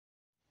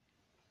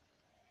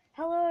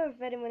Hello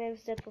everybody, my name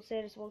is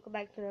Sanders. Welcome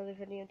back to another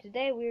video.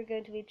 Today we are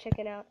going to be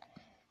checking out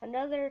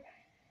another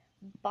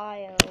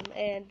biome,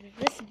 and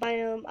this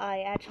biome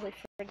I actually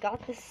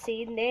forgot the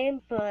seed name,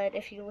 but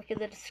if you look at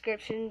the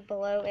description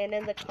below and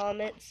in the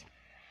comments,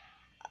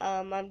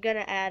 I'm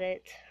gonna add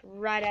it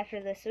right after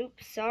this.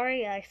 Oops,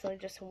 sorry, I actually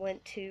just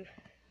went to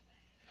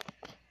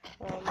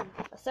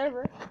a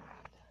server,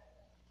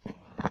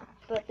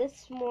 but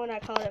this one I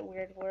called it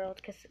Weird World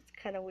because it's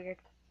kind of weird.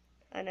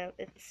 I know,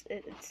 it's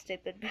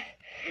stupid.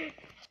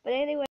 But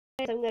anyway,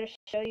 I'm going to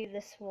show you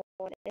this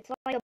one. It's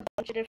like a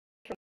bunch of different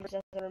numbers,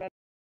 as I remember.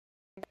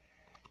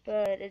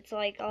 But it's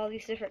like all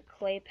these different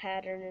clay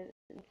patterns,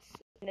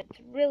 and it's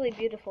really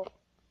beautiful.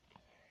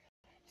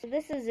 So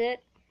this is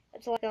it.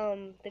 It's like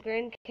the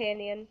Grand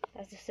Canyon,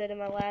 as I said in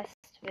my last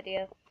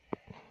video.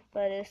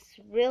 But it's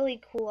really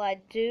cool.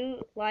 I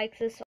do like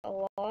this a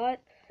lot.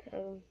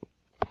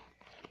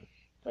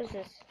 What is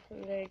this?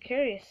 I'm very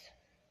curious.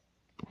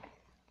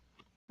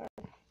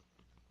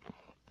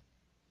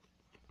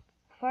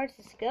 How far does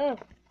this go?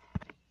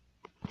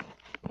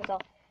 That's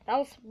all. That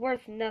was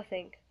worth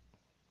nothing.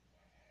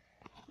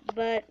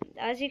 But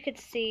as you can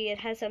see, it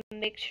has a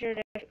mixture of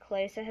different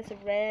clays. It has a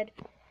red,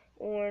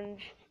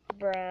 orange,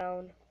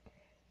 brown,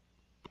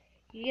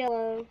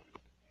 yellow,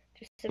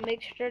 just a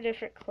mixture of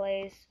different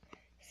clays.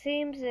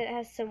 Seems it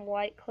has some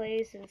white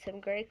clays and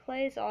some gray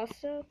clays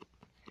also,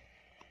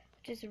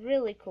 which is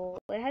really cool.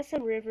 It has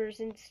some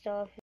rivers and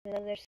stuff, and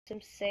then there's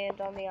some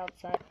sand on the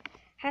outside.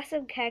 Has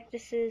some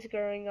cactuses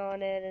growing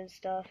on it and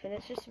stuff, and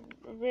it's just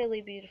a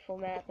really beautiful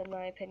map in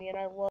my opinion.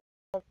 I love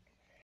it.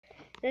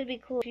 It'd be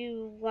cool if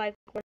you like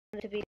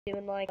wanted to be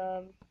doing like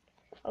a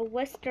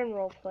Western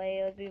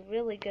roleplay. It would be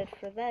really good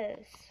for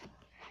this.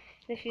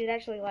 If you'd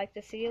actually like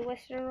to see a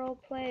Western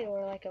roleplay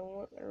or like a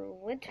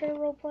winter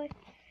roleplay,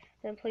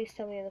 then please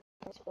tell me in the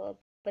comments below.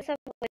 But some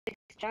like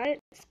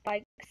giant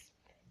spikes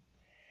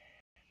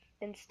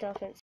and stuff,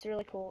 and it's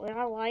really cool. And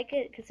I like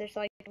it because there's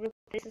like real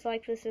places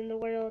like this in the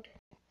world,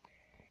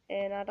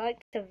 and I'd like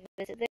to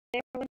visit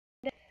there one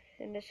day.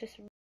 And it's just,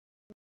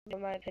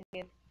 in my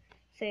opinion,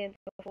 saying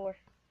before.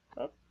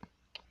 Oh.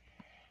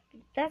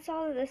 That's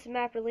all that this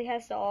map really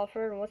has to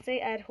offer, and once they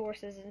add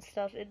horses and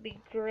stuff, it'd be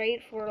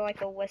great for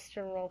like a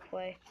Western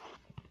roleplay.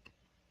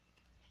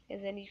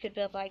 And then you could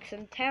build like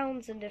some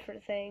towns and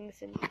different things,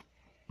 and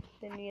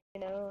then you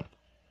know,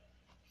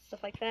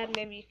 stuff like that.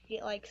 Maybe you could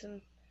get like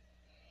some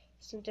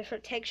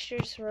different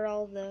textures where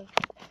all the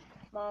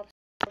mobs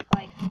look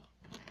like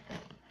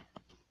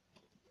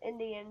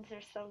Indians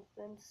or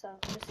something. So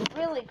it's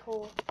really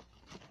cool.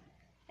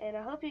 And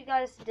I hope you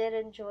guys did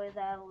enjoy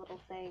that little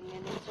thing,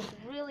 and it's just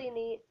really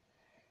neat.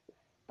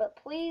 But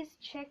please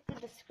check the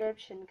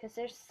description, because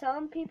there's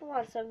some people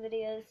on some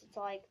videos, it's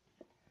like,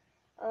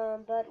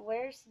 but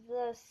where's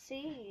the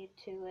seed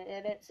to it?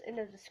 And it's in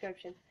the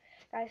description.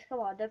 Guys, come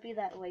on, don't be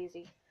that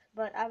lazy.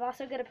 But I'm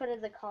also going to put it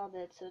in the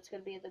comments, so it's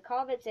going to be in the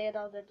comments and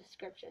on the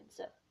description.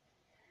 So,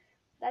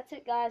 that's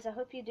it, guys. I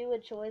hope you do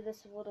enjoy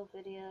this little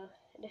video.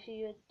 And if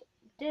you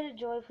did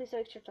enjoy, please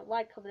make sure to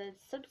like, comment, and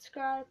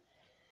subscribe.